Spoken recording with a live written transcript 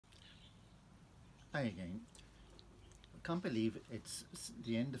Hi again. I can't believe it's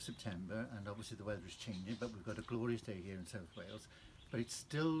the end of September and obviously the weather is changing, but we've got a glorious day here in South Wales. But it's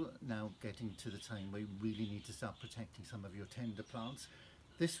still now getting to the time where you really need to start protecting some of your tender plants.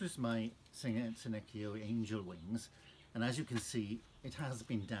 This was my Senecio angel wings, and as you can see it has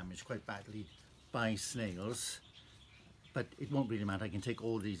been damaged quite badly by snails. But it won't really matter, I can take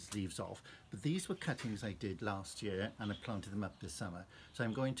all these leaves off. But these were cuttings I did last year and I planted them up this summer. So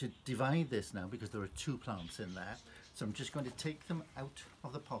I'm going to divide this now because there are two plants in there. So I'm just going to take them out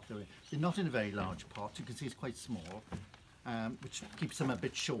of the pot. They're not in a very large pot, you can see it's quite small, which keeps them a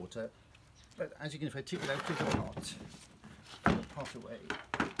bit shorter. But as you can, if I take it out of the pot, put the pot away,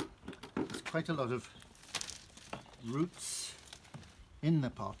 there's quite a lot of roots in the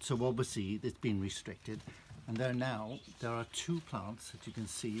pot, so obviously it's been restricted. And there are two plants that you can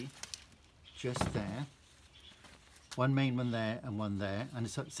see just there, one main one there and one there, and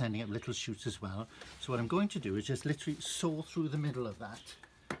it's sending up little shoots as well. So what I'm going to do is just literally saw through the middle of that,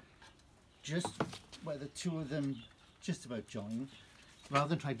 just where the two of them just about join. Rather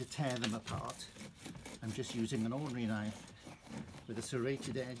than trying to tear them apart, I'm just using an ordinary knife with a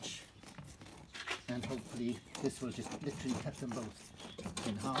serrated edge, and hopefully this will just literally cut them both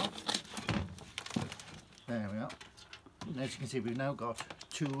in half. There we are. And as you can see, we've now got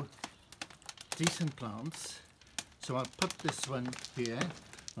two decent plants. So I'll put this one here,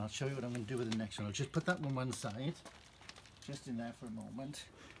 and I'll show you what I'm going to do with the next one. I'll just put that one side, just in there for a moment.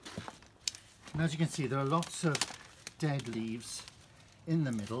 And as you can see, there are lots of dead leaves in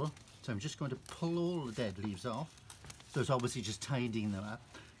the middle. So I'm just going to pull all the dead leaves off. So it's obviously just tidying them up.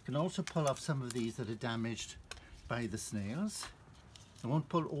 You can also pull off some of these that are damaged by the snails. I won't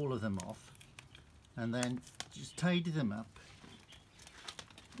pull all of them off. And then just tidy them up.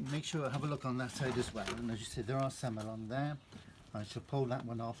 Make sure I have a look on that side as well. And as you see, there are some along there. I shall pull that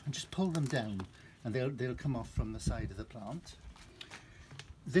one off and just pull them down, and they'll come off from the side of the plant.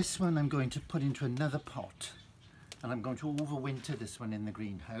 This one I'm going to put into another pot, and I'm going to overwinter this one in the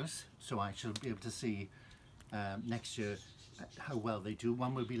greenhouse, so I shall be able to see next year how well they do.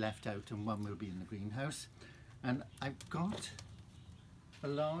 One will be left out and one will be in the greenhouse. And I've got a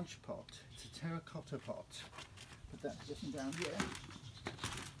large pot. It's a terracotta pot. Put that position down here.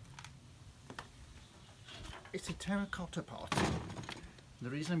 It's a terracotta pot. The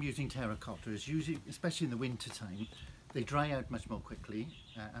reason I'm using terracotta is usually, especially in the winter time, they dry out much more quickly.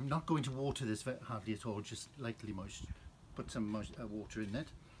 I'm not going to water this hardly at all, just lightly moist. Put some water in it.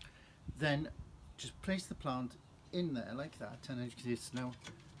 Then just place the plant in there like that, and as you can see, it's now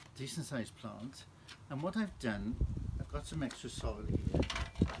a decent sized plant. And what I've done, I've got some extra soil here,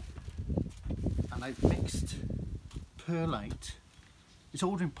 and I've mixed perlite. It's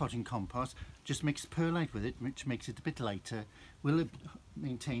ordinary potting compost, just mixed perlite with it, which makes it a bit lighter, will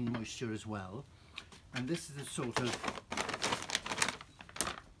maintain moisture as well. And this is the sort of,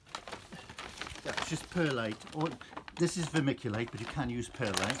 yeah, it's just perlite, or this is vermiculite, but you can use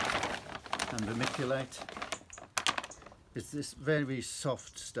perlite. And vermiculite is this very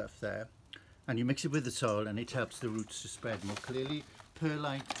soft stuff there. And you mix it with the soil and it helps the roots to spread more clearly.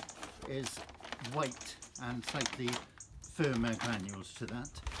 Perlite is white and slightly firmer granules to that.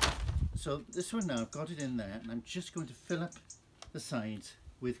 So this one now, I've got it in there, and I'm just going to fill up the sides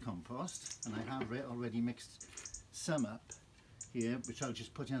with compost, and I have already mixed some up here, which I'll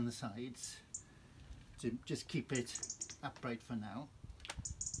just put on the sides to just keep it upright for now.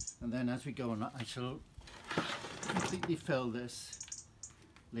 And then as we go on, I shall completely fill this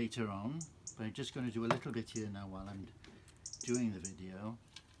later on. But I'm just going to do a little bit here now while I'm doing the video.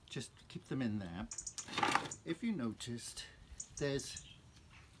 Just keep them in there. If you noticed, there's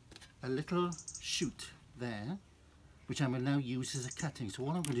a little shoot there, which I will now use as a cutting. So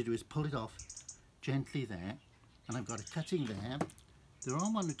all I'm going to do is pull it off gently there, and I've got a cutting there. There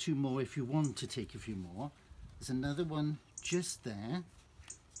are one or two more if you want to take a few more. There's another one just there,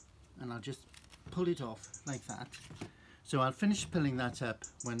 and I'll just pull it off like that. So I'll finish pulling that up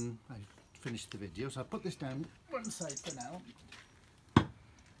when I finish the video. So I'll put this down one side for now.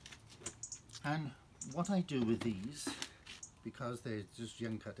 And what I do with these, because they're just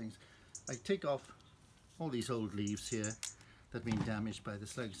young cuttings, I take off all these old leaves here that have been damaged by the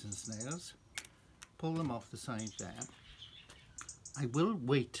slugs and snails, pull them off the side there. I will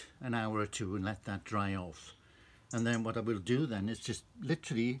wait an hour or two and let that dry off. And then what I will do then is just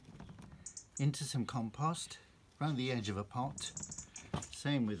literally into some compost around the edge of a pot.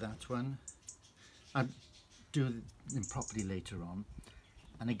 Same with that one. I'll do them properly later on.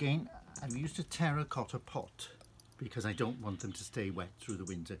 And again, I've used a terracotta pot because I don't want them to stay wet through the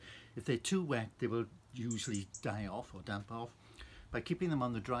winter. If they're too wet, they will usually die off or damp off. by keeping them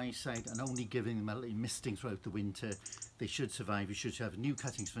on the dry side and only giving them a little misting throughout the winter, they should survive. You should have new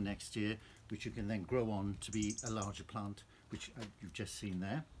cuttings for next year, which you can then grow on to be a larger plant, which you've just seen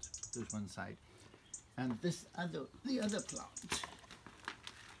there. So there's one side. And the other plant,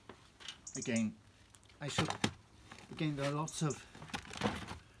 again, there are lots of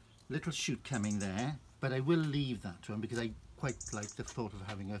little shoot coming there, but I will leave that one because I quite like the thought of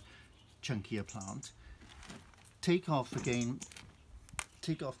having a chunkier plant. Take off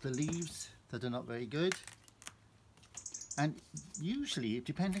the leaves that are not very good, and usually,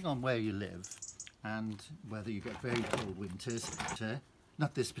 depending on where you live and whether you get very cold winters,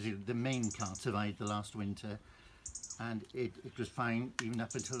 not this particular, the main plant survived the last winter and it was fine even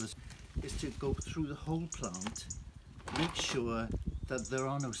up until this, is to go through the whole plant, make sure that there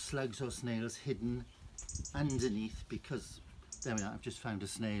are no slugs or snails hidden underneath, because there we are, I've just found a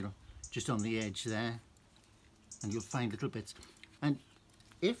snail just on the edge there, and you'll find little bits. And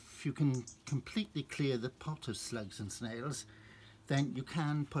if you can completely clear the pot of slugs and snails, then you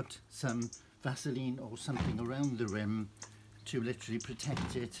can put some Vaseline or something around the rim to literally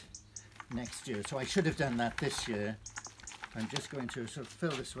protect it next year. So I should have done that this year. I'm just going to sort of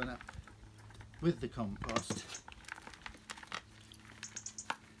fill this one up with the compost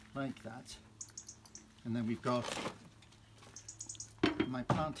like that, and then we've got my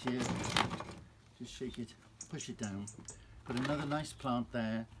plant here. Just shake it, push it down, put another nice plant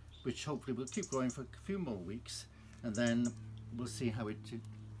there, which hopefully will keep growing for a few more weeks, and then we'll see how it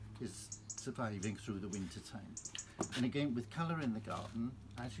is surviving through the winter time. And again, with colour in the garden,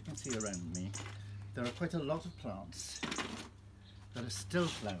 as you can see around me, there are quite a lot of plants that are still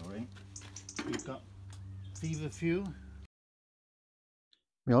flowering. We've got feverfew.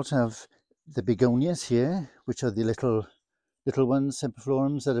 We also have the begonias here, which are the little ones,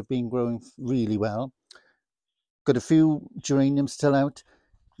 semperflorums, that have been growing really well. Got a few geraniums still out.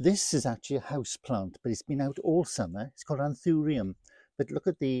 This is actually a house plant, but it's been out all summer. It's called Anthurium. But look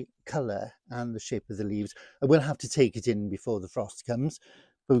at the colour and the shape of the leaves. I will have to take it in before the frost comes.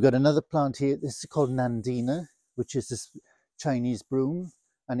 But we've got another plant here. This is called Nandina, which is this Chinese broom.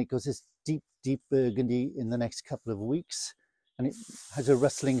 And it goes this deep, deep burgundy in the next couple of weeks. And it has a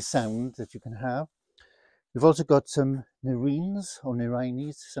rustling sound that you can have. We've also got some nerines or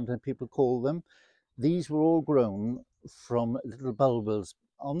nerines, sometimes people call them. These were all grown from little bulbils.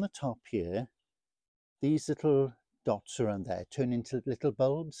 On the top here, these little dots around there turn into little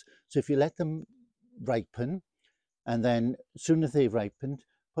bulbs. So if you let them ripen, and then as soon as they've ripened,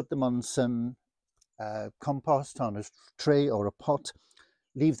 put them on some compost on a tray or a pot,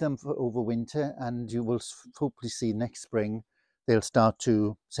 leave them for over winter, and you will hopefully see next spring they'll start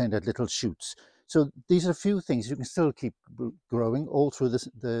to send out little shoots. So these are a few things you can still keep growing all through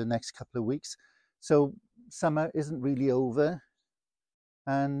the next couple of weeks. So summer isn't really over,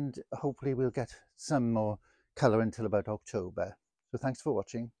 and hopefully we'll get some more colour until about October. So thanks for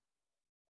watching.